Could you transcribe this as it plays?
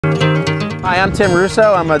Hi, I'm Tim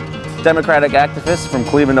Russo. I'm a Democratic activist from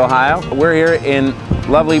Cleveland, Ohio. We're here in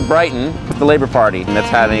lovely Brighton, the Labour Party, that's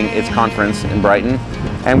having its conference in Brighton.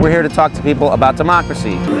 And we're here to talk to people about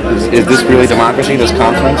democracy. Is this really democracy, this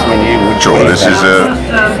conference? I mean, Sure, this is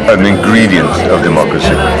an ingredient of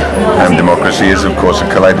democracy. And democracy is, of course, a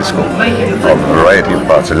kaleidoscope of a variety of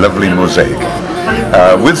parts, a lovely mosaic,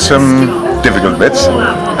 with some difficult bits,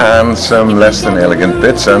 and some less than elegant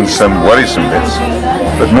bits, and some worrisome bits.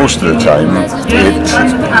 But most of the time,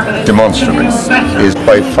 it demonstrably is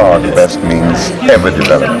by far the best means ever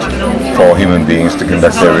developed for human beings to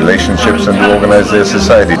conduct their relationships and to organize their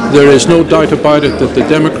society. There is no doubt about it that the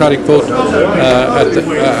democratic vote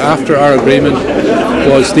after our agreement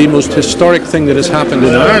was the most historic thing that has happened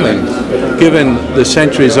in Ireland, given the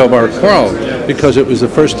centuries of our quarrel, because it was the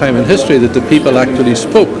first time in history that the people actually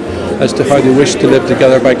spoke as to how they wished to live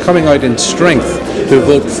together by coming out in strength to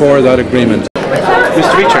vote for that agreement.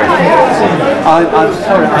 Mr. Reacher. I'm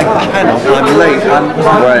sorry, I cannot. I'm late.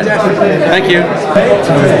 Right. Thank you.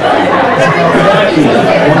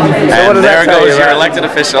 And there goes your elected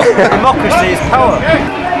official. Democracy is power.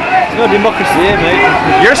 There's no democracy here, mate.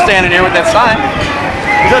 You're standing here with that sign.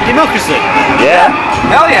 Is that democracy? Yeah.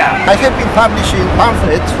 Hell yeah. I have been publishing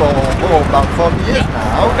pamphlets for about 40 years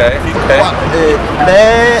now. Okay. But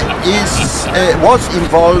Blair was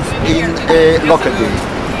involved in Lockerbie.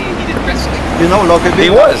 You know Lockerbie? He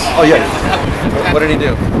was. Oh yeah. What did he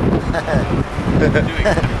do?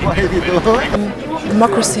 What did he do?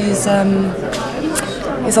 Democracy is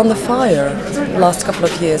on the fire the last couple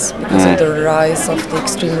of years because of the rise of the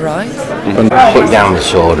extreme right. Put down the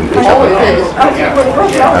sword and pick up a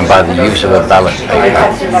pen. And by the use of a ballot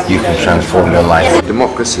paper, you can transform your life.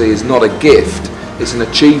 Democracy is not a gift, it's an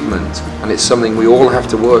achievement, and it's something we all have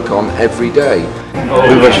to work on every day.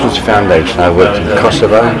 With Russia's foundation, I worked in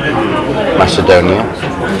Kosovo, Macedonia,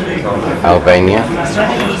 Albania,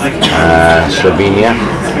 Slovenia,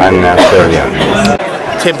 and now Serbia.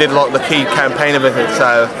 Tim did like the key campaign of it,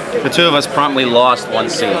 so The two of us promptly lost one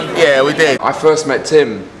seat. yeah, we did. I first met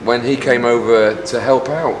Tim when he came over to help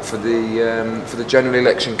out for the general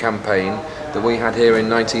election campaign that we had here in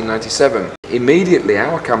 1997. Immediately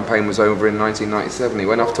our campaign was over in 1997. He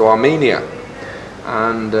went off to Armenia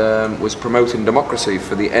and was promoting democracy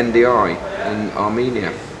for the NDI in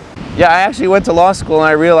Armenia. Yeah, I actually went to law school and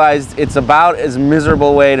I realized it's about as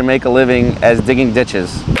miserable way to make a living as digging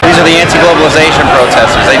ditches. These are the anti-globalization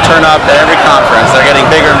protesters. They turn up at every conference. They're getting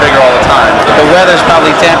bigger and bigger all the time. But the weather's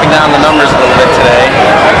probably tamping down the numbers a little bit today.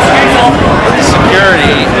 But the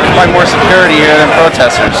security, quite more security here than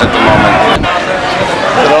protesters at the moment.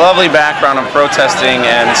 With a lovely background of protesting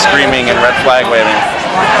and screaming and red flag waving,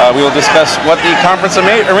 we will discuss what the Conference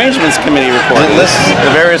Arrangements Committee report lists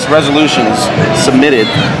the various resolutions submitted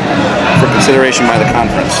for consideration by the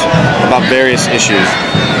conference about various issues.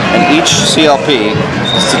 And each CLP,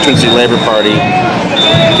 Constituency Labour Party,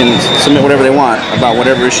 can submit whatever they want about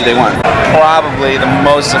whatever issue they want. Probably the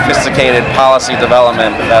most sophisticated policy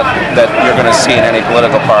development that you're going to see in any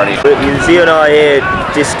political party. You and I here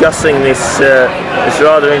discussing this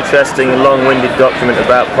rather interesting long-winded document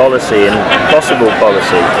about policy and possible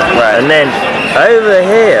policy. Right. And then over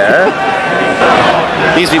here,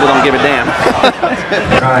 these people don't give a damn.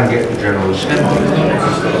 Try and get the General Assembly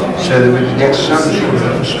so that we can get some sort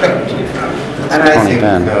of perspective. And I think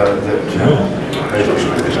that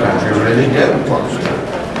this country really don't want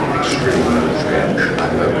extreme military action. I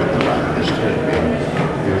hope that the Prime Minister has been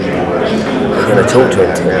using words. we're going to talk to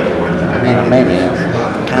him today. Maybe.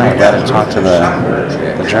 I'd rather talk to the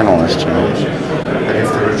journalist, you know. And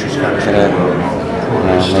if the richest country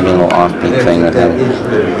Maybe a little offbeat thing with him.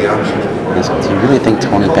 Do you really think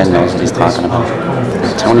Tony Benn knows what he's talking about?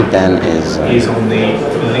 Tony Benn is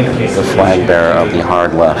the flag bearer of the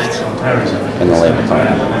hard left in the Labour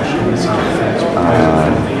Party.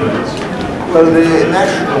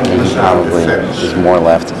 He probably is more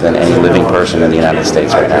left than any living person in the United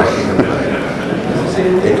States right now.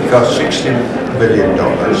 It costs $60 billion.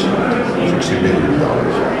 $60 billion.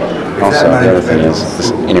 Also, the other thing is, this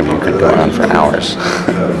interview could go on for hours.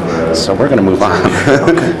 So we're going to move on. Controversial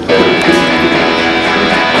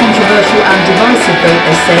and divisive vote,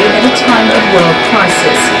 they say, at a time of world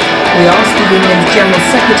crisis. We asked the Union's General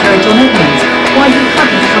Secretary, John Edmonds, why he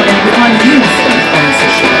hadn't come in behind unison on this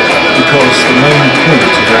issue. Because the main point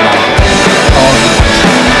of our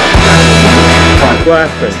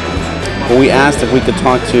argument. Well, we asked if we could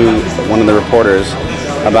talk to one of the reporters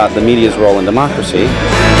about the media's role in democracy.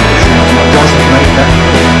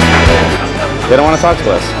 They don't want to talk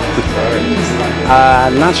to us.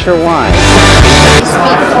 Not sure why.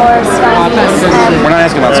 Speak for Sky News. We're not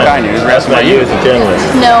asking about Sky News, we're asking about you as a journalist.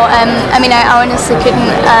 No, I mean, I honestly couldn't.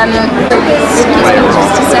 Excuse me,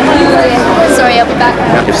 just a second. Sorry, I'll be back.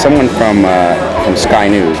 If someone from Sky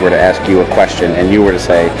News were to ask you a question and you were to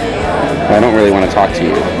say, well, I don't really want to talk to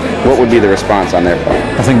you, what would be the response on their part?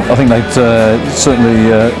 I think they'd certainly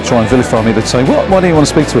try and vilify me. They'd say, why do you want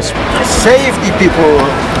to speak to us? Save the people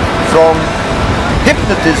from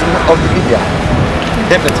hypnotism of the media.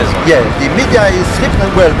 Hypnotism? Yeah, the media is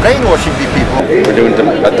brainwashing the people. We're doing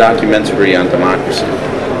a documentary on democracy,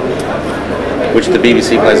 which the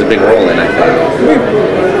BBC plays a big role in, I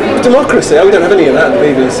think. Democracy? Oh, we don't have any of that at the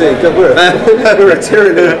BBC. God, we're a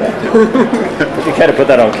tyranny. You care to put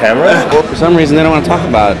that on camera? For some reason, they don't want to talk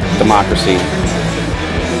about democracy.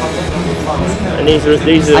 And these are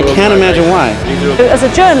I can't imagine why. As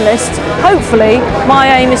a journalist, hopefully, my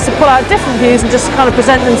aim is to pull out different views and just kind of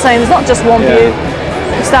present them saying there's not just one view.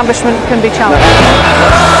 Establishment can be challenged.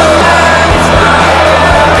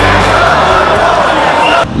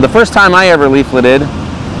 The first time I ever leafleted,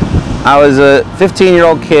 I was a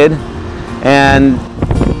 15-year-old kid, and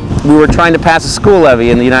we were trying to pass a school levy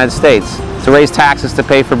in the United States to raise taxes to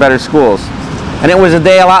pay for better schools. And it was a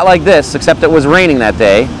day a lot like this, except it was raining that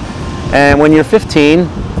day. And when you're 15,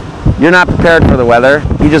 you're not prepared for the weather.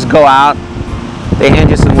 You just go out, they hand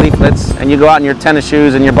you some leaflets, and you go out in your tennis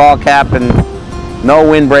shoes and your ball cap and no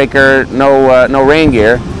windbreaker, no rain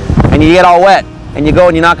gear, and you get all wet. And you go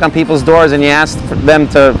and you knock on people's doors and you ask them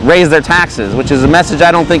to raise their taxes, which is a message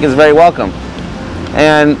I don't think is very welcome.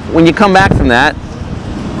 And when you come back from that,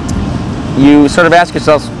 you sort of ask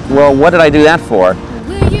yourself, well, what did I do that for?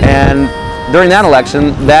 And during that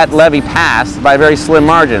election, that levy passed by a very slim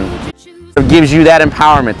margin. It gives you that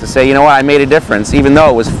empowerment to say, you know what, I made a difference, even though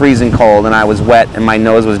it was freezing cold and I was wet and my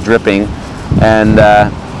nose was dripping and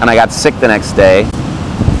I got sick the next day.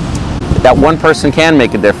 That one person can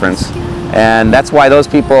make a difference. And that's why those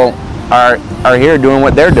people are here doing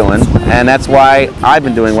what they're doing, and that's why I've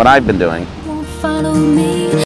been doing what I've been doing.